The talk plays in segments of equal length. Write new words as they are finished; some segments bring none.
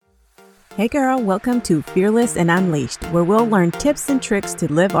Hey girl, welcome to Fearless and Unleashed, where we'll learn tips and tricks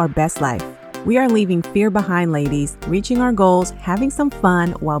to live our best life. We are leaving fear behind, ladies, reaching our goals, having some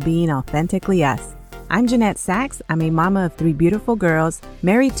fun while being authentically us. I'm Jeanette Sachs. I'm a mama of 3 beautiful girls,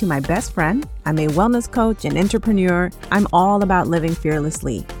 married to my best friend. I'm a wellness coach and entrepreneur. I'm all about living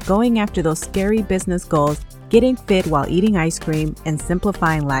fearlessly, going after those scary business goals, getting fit while eating ice cream, and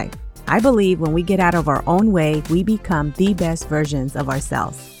simplifying life. I believe when we get out of our own way, we become the best versions of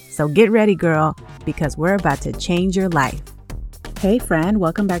ourselves. So get ready, girl, because we're about to change your life. Hey friend,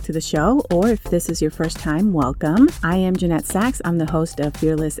 welcome back to the show, or if this is your first time, welcome. I am Jeanette Sachs. I'm the host of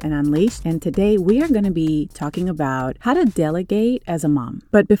Fearless and Unleashed, and today we are going to be talking about how to delegate as a mom.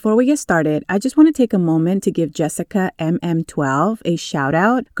 But before we get started, I just want to take a moment to give Jessica MM12 a shout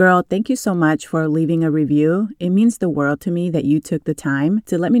out. Girl, thank you so much for leaving a review. It means the world to me that you took the time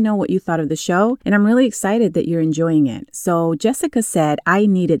to let me know what you thought of the show, and I'm really excited that you're enjoying it. So Jessica said, I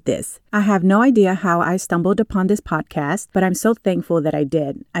needed this. I have no idea how I stumbled upon this podcast, but I'm so thankful that I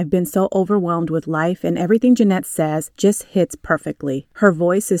did. I've been so overwhelmed with life, and everything Jeanette says just hits perfectly. Her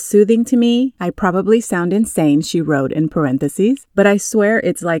voice is soothing to me. I probably sound insane, she wrote in parentheses, but I swear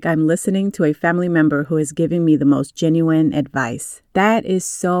it's like I'm listening to a family member who is giving me the most genuine advice. That is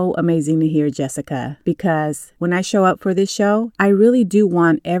so amazing to hear, Jessica, because when I show up for this show, I really do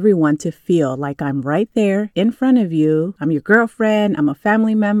want everyone to feel like I'm right there in front of you. I'm your girlfriend. I'm a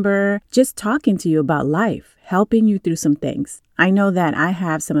family member, just talking to you about life, helping you through some things. I know that I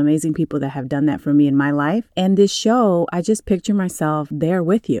have some amazing people that have done that for me in my life. And this show, I just picture myself there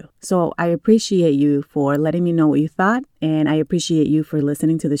with you. So I appreciate you for letting me know what you thought, and I appreciate you for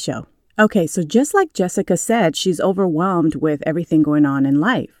listening to the show. Okay, so just like Jessica said, she's overwhelmed with everything going on in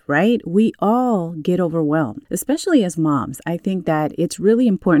life, right? We all get overwhelmed, especially as moms. I think that it's really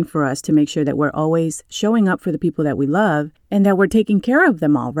important for us to make sure that we're always showing up for the people that we love and that we're taking care of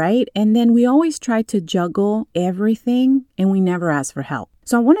them all, right? And then we always try to juggle everything and we never ask for help.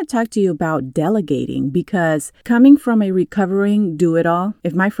 So I want to talk to you about delegating, because coming from a recovering do-it-all,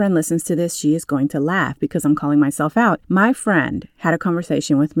 if my friend listens to this, she is going to laugh because I'm calling myself out. My friend had a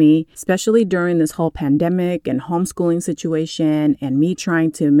conversation with me, especially during this whole pandemic and homeschooling situation and me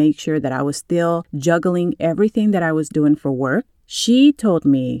trying to make sure that I was still juggling everything that I was doing for work. She told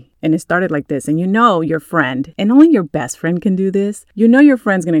me, and it started like this, and you know your friend, and only your best friend can do this. You know your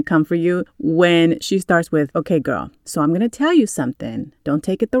friend's going to come for you when she starts with, okay, girl, so I'm going to tell you something. Don't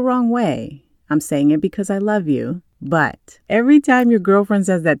take it the wrong way. I'm saying it because I love you. But every time your girlfriend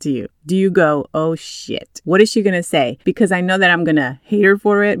says that to you, do you go, oh shit, what is she going to say? Because I know that I'm going to hate her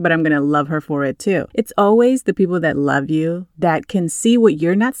for it, but I'm going to love her for it too. It's always the people that love you that can see what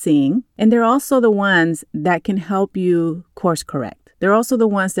you're not seeing. And they're also the ones that can help you course correct. They're also the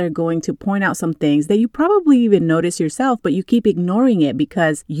ones that are going to point out some things that you probably even notice yourself, but you keep ignoring it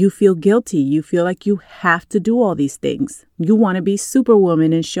because you feel guilty. You feel like you have to do all these things. You want to be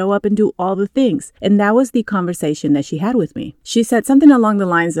superwoman and show up and do all the things. And that was the conversation that she had with me. She said something along the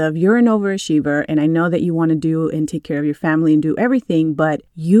lines of, you're an overachiever, and I know that you want to do and take care of your family and do everything, but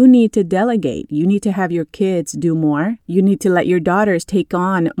you need to delegate. You need to have your kids do more. You need to let your daughters take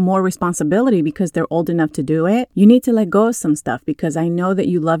on more responsibility because they're old enough to do it. You need to let go of some stuff because I know that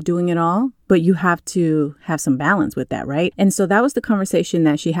you love doing it all, but you have to have some balance with that, right? And so that was the conversation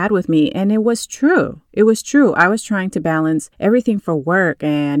that she had with me. And it was true. It was true. I was trying to balance everything for work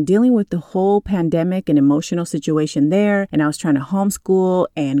and dealing with the whole pandemic and emotional situation there. And I was trying to homeschool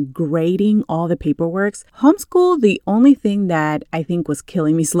and grading all the paperwork. Homeschool, the only thing that I think was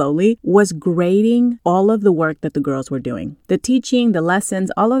killing me slowly was grading all of the work that the girls were doing. The teaching, the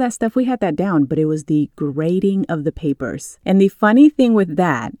lessons, all of that stuff, we had that down, but it was the grading of the papers. And the funny thing with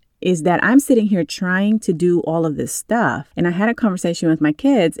that is that I'm sitting here trying to do all of this stuff. And I had a conversation with my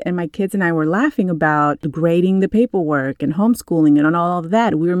kids, and my kids and I were laughing about grading the paperwork and homeschooling and all of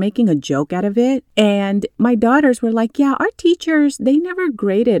that. We were making a joke out of it. And my daughters were like, yeah, our teachers, they never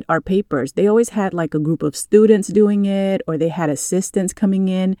graded our papers. They always had like a group of students doing it, or they had assistants coming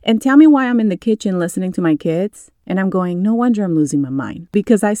in. And tell me why I'm in the kitchen listening to my kids. And I'm going, no wonder I'm losing my mind,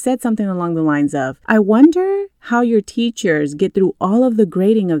 because I said something along the lines of, I wonder how your teachers get through all of the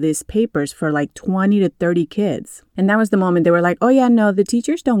grading of these papers for like 20 to 30 kids. And that was the moment they were like, oh yeah, no, the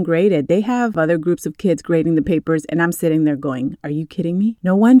teachers don't grade it. They have other groups of kids grading the papers. And I'm sitting there going, are you kidding me?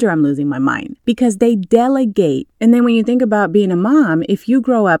 No wonder I'm losing my mind, because they delegate. And then when you think about being a mom, if you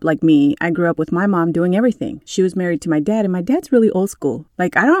grow up like me, I grew up with my mom doing everything. She was married to my dad, and my dad's really old school.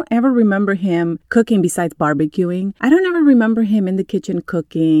 Like, I don't ever remember him cooking besides barbecuing. I don't ever remember him in the kitchen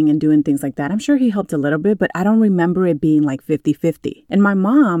cooking and doing things like that. I'm sure he helped a little bit, but I don't remember it being like 50-50. And my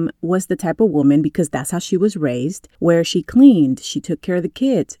mom was the type of woman, because that's how she was raised, raised where she cleaned, she took care of the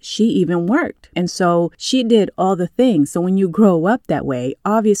kids, she even worked. And so she did all the things. So when you grow up that way,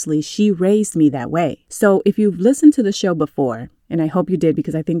 obviously she raised me that way. So if you've listened to the show before, and I hope you did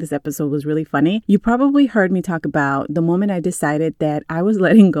because I think this episode was really funny, you probably heard me talk about the moment I decided that I was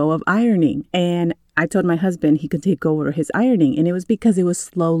letting go of ironing. And I told my husband he could take over his ironing, and it was because it was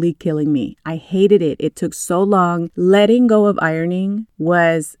slowly killing me. I hated it. It took so long. Letting go of ironing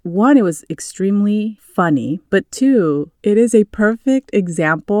was, one, it was extremely funny, but two, it is a perfect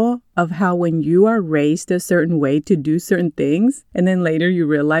example of how when you are raised a certain way to do certain things, and then later you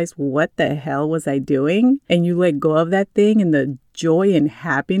realize, what the hell was I doing? And you let go of that thing, and the joy and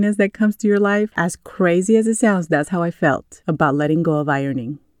happiness that comes to your life, as crazy as it sounds, that's how I felt about letting go of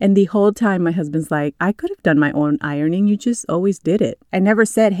ironing. And the whole time my husband's like, I could have done my own ironing. You just always did it. I never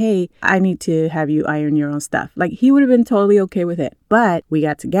said, hey, I need to have you iron your own stuff. Like, he would have been totally okay with it. But we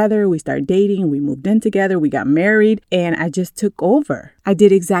got together, we started dating, we moved in together, we got married, and I just took over. I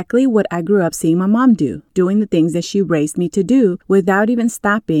did exactly what I grew up seeing my mom do, doing the things that she raised me to do without even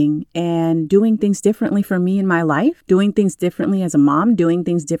stopping, and doing things differently for me in my life, doing things differently as a mom, doing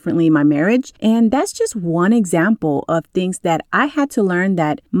things differently in my marriage. And that's just one example of things that I had to learn,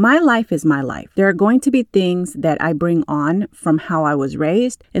 that my life is my life. There are going to be things that I bring on from how I was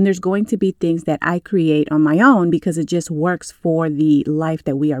raised, and there's going to be things that I create on my own because it just works for the life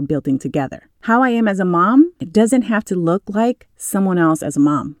that we are building together. How I am as a mom, it doesn't have to look like someone else as a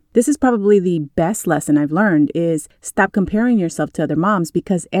mom. This is probably the best lesson I've learned, is stop comparing yourself to other moms,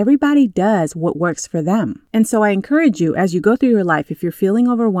 because everybody does what works for them. And so I encourage you, as you go through your life, if you're feeling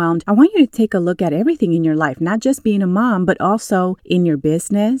overwhelmed, I want you to take a look at everything in your life, not just being a mom, but also in your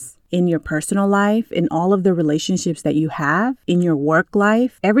business, in your personal life, in all of the relationships that you have, in your work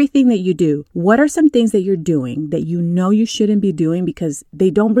life, everything that you do. What are some things that you're doing that you know you shouldn't be doing because they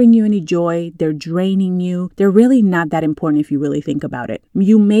don't bring you any joy, they're draining you, they're really not that important if you really think about it.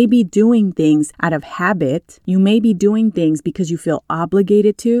 You may be doing things out of habit, you may be doing things because you feel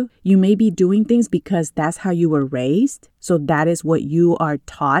obligated to, you may be doing things because that's how you were raised. So that is what you are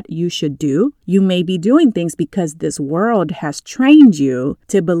taught you should do. You may be doing things because this world has trained you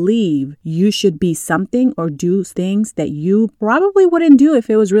to believe you should be something or do things that you probably wouldn't do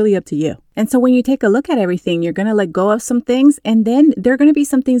if it was really up to you. And so when you take a look at everything, you're going to let go of some things, and then there are going to be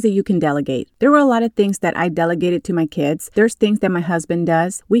some things that you can delegate. There were a lot of things that I delegated to my kids. There's things that my husband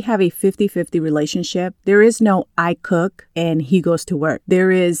does. We have a 50-50 relationship. There is no I cook and he goes to work.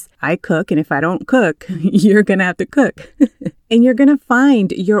 There is I cook, and if I don't cook, you're going to have to cook. And you're going to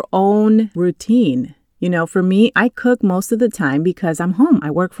find your own routine. You know, for me, I cook most of the time because I'm home. I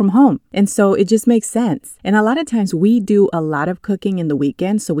work from home. And so it just makes sense. And a lot of times we do a lot of cooking in the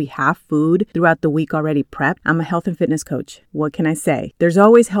weekend. So we have food throughout the week already prepped. I'm a health and fitness coach. What can I say? There's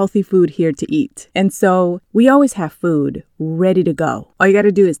always healthy food here to eat. And so we always have food ready to go. All you got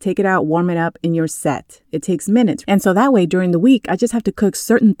to do is take it out, warm it up, and you're set. It takes minutes. And so that way during the week, I just have to cook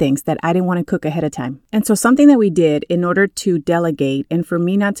certain things that I didn't want to cook ahead of time. And so something that we did in order to delegate and for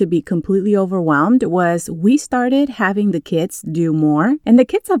me not to be completely overwhelmed was we started having the kids do more. And the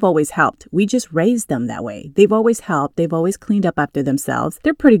kids have always helped. We just raised them that way. They've always helped. They've always cleaned up after themselves.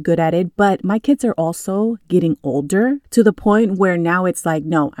 They're pretty good at it. But my kids are also getting older to the point where now it's like,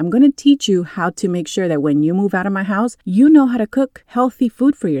 no, I'm going to teach you how to make sure that when you move out of my house, you know how to cook healthy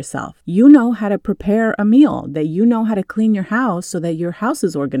food for yourself. You know how to prepare a meal, that you know how to clean your house so that your house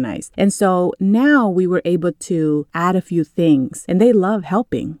is organized. And so now we were able to add a few things, and they love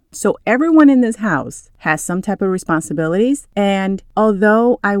helping. So everyone in this house has some type of responsibilities. And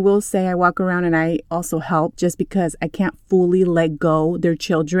although I will say I walk around and I also help just because I can't fully let go their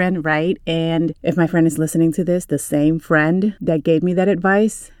children, right? And if my friend is listening to this, the same friend that gave me that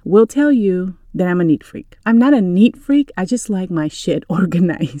advice will tell you that I'm a neat freak. I'm not a neat freak. I just like my shit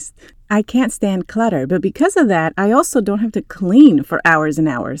organized. I can't stand clutter. But because of that, I also don't have to clean for hours and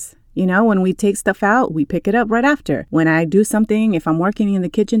hours. You know, when we take stuff out, we pick it up right after. When I do something, if I'm working in the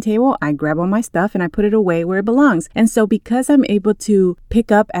kitchen table, I grab all my stuff and I put it away where it belongs. And so because I'm able to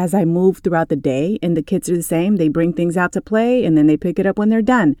pick up as I move throughout the day, and the kids are the same, they bring things out to play and then they pick it up when they're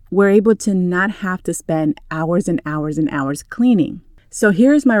done. We're able to not have to spend hours and hours and hours cleaning. So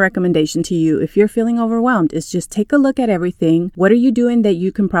here's my recommendation to you. If you're feeling overwhelmed, is just take a look at everything. What are you doing that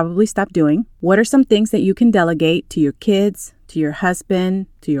you can probably stop doing? What are some things that you can delegate to your kids, to your husband,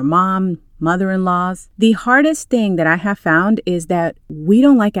 to your mom, mother-in-laws? The hardest thing that I have found is that we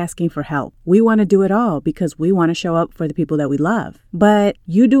don't like asking for help. We want to do it all because we want to show up for the people that we love. But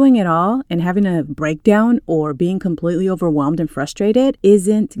you doing it all and having a breakdown or being completely overwhelmed and frustrated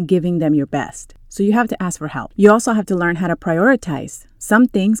isn't giving them your best. So you have to ask for help. You also have to learn how to prioritize. Some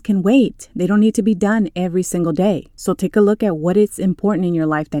things can wait. They don't need to be done every single day. So take a look at what is important in your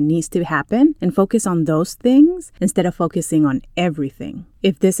life that needs to happen and focus on those things instead of focusing on everything.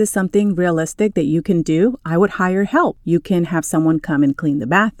 If this is something realistic that you can do, I would hire help. You can have someone come and clean the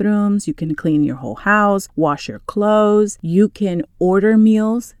bathrooms. You can clean your whole house, wash your clothes. You can order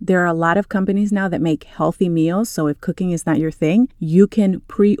meals. There are a lot of companies now that make healthy meals. So if cooking is not your thing, you can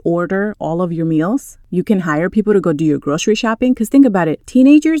pre-order all of your meals. You can hire people to go do your grocery shopping. Because think about it,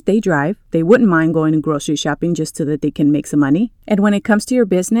 teenagers, they drive. They wouldn't mind going to grocery shopping just so that they can make some money. And when it comes to your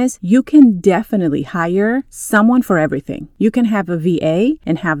business, you can definitely hire someone for everything. You can have a VA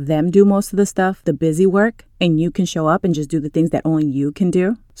and have them do most of the stuff, the busy work, and you can show up and just do the things that only you can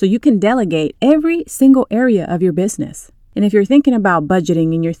do. So you can delegate every single area of your business. And if you're thinking about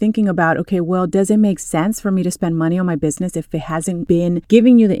budgeting and you're thinking about, okay, well, does it make sense for me to spend money on my business if it hasn't been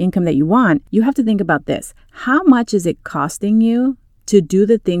giving you the income that you want? You have to think about this. How much is it costing you to do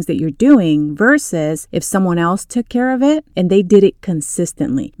the things that you're doing versus if someone else took care of it and they did it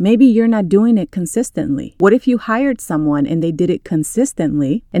consistently? Maybe you're not doing it consistently. What if you hired someone and they did it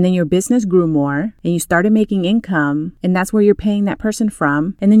consistently and then your business grew more and you started making income and that's where you're paying that person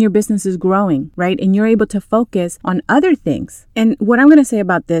from and then your business is growing, right? And you're able to focus on other things. And what I'm going to say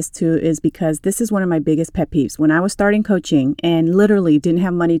about this too is because this is one of my biggest pet peeves. When I was starting coaching and literally didn't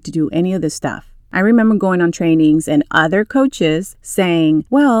have money to do any of this stuff, I remember going on trainings and other coaches saying,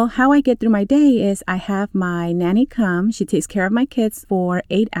 well, how I get through my day is I have my nanny come. She takes care of my kids for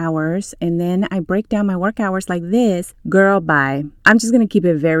 8 hours. And then I break down my work hours like this. Girl, bye. I'm just going to keep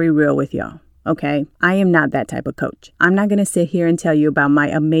it very real with y'all. Okay, I am not that type of coach. I'm not going to sit here and tell you about my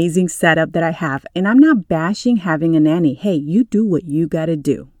amazing setup that I have. And I'm not bashing having a nanny. Hey, you do what you got to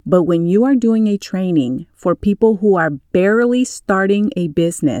do. But when you are doing a training for people who are barely starting a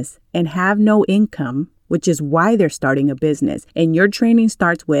business and have no income, which is why they're starting a business, and your training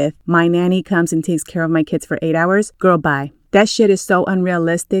starts with, my nanny comes and takes care of my kids for 8 hours, girl, bye. That shit is so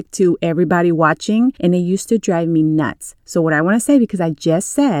unrealistic to everybody watching, and it used to drive me nuts. So what I want to say, because I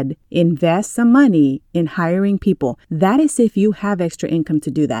just said, invest some money in hiring people. That is if you have extra income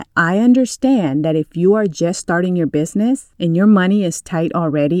to do that. I understand that if you are just starting your business and your money is tight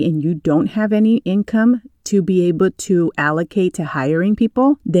already and you don't have any income to be able to allocate to hiring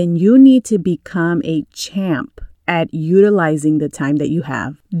people, then you need to become a champ at utilizing the time that you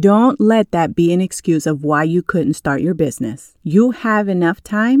have. Don't let that be an excuse of why you couldn't start your business. You have enough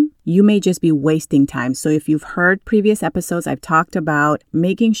time. You may just be wasting time. So if you've heard previous episodes, I've talked about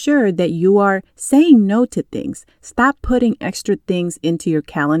making sure that you are saying no to things. Stop putting extra things into your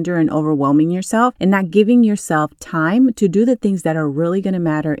calendar and overwhelming yourself and not giving yourself time to do the things that are really going to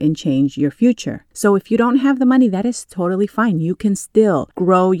matter and change your future. So if you don't have the money, that is totally fine. You can still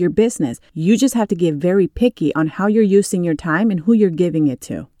grow your business. You just have to get very picky on how you're using your time and who you're giving it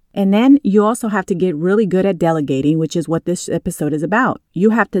to. And then you also have to get really good at delegating, which is what this episode is about.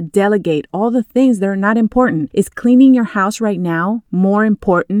 You have to delegate all the things that are not important. Is cleaning your house right now more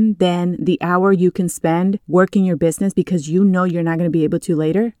important than the hour you can spend working your business because you know you're not going to be able to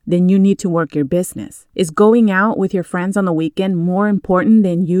later? Then you need to work your business. Is going out with your friends on the weekend more important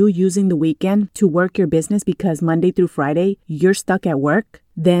than you using the weekend to work your business because Monday through Friday you're stuck at work?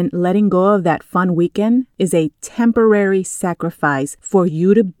 Then letting go of that fun weekend is a temporary sacrifice for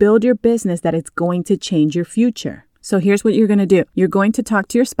you to build your business that it's going to change your future. So here's what you're going to do. You're going to talk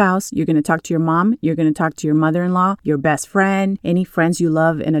to your spouse. You're going to talk to your mom. You're going to talk to your mother-in-law, your best friend, any friends you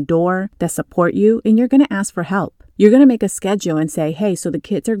love and adore that support you, and you're going to ask for help. You're going to make a schedule and say, hey, so the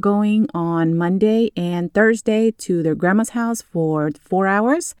kids are going on Monday and Thursday to their grandma's house for 4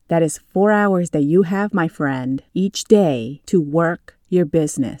 hours. That is 4 hours that you have, my friend, each day to work your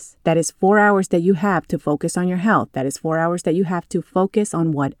business. That is 4 hours that you have to focus on your health. That is 4 hours that you have to focus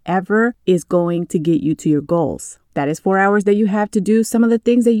on whatever is going to get you to your goals. That is 4 hours that you have to do some of the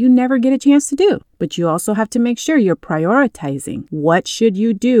things that you never get a chance to do. But you also have to make sure you're prioritizing. What should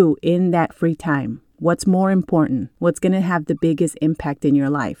you do in that free time? What's more important? What's going to have the biggest impact in your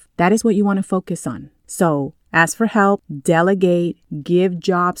life? That is what you want to focus on. So ask for help, delegate, give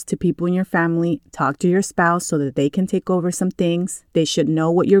jobs to people in your family, talk to your spouse so that they can take over some things. They should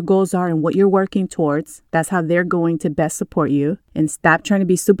know what your goals are and what you're working towards. That's how they're going to best support you. And stop trying to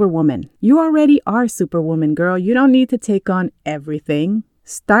be superwoman. You already are superwoman, girl. You don't need to take on everything.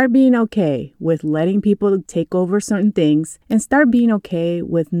 Start being okay with letting people take over certain things and start being okay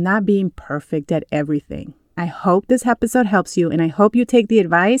with not being perfect at everything. I hope this episode helps you, and I hope you take the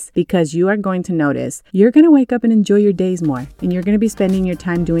advice because you are going to notice you're going to wake up and enjoy your days more, and you're going to be spending your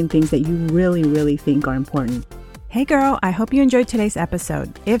time doing things that you really, really think are important. Hey girl, I hope you enjoyed today's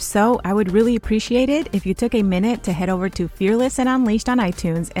episode. If so, I would really appreciate it if you took a minute to head over to Fearless and Unleashed on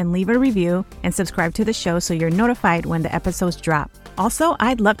iTunes and leave a review and subscribe to the show so you're notified when the episodes drop. Also,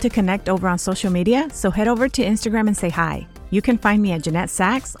 I'd love to connect over on social media, so head over to Instagram and say hi. You can find me at Jeanette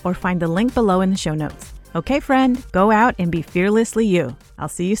Sachs or find the link below in the show notes. Okay, friend, go out and be fearlessly you. I'll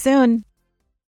see you soon.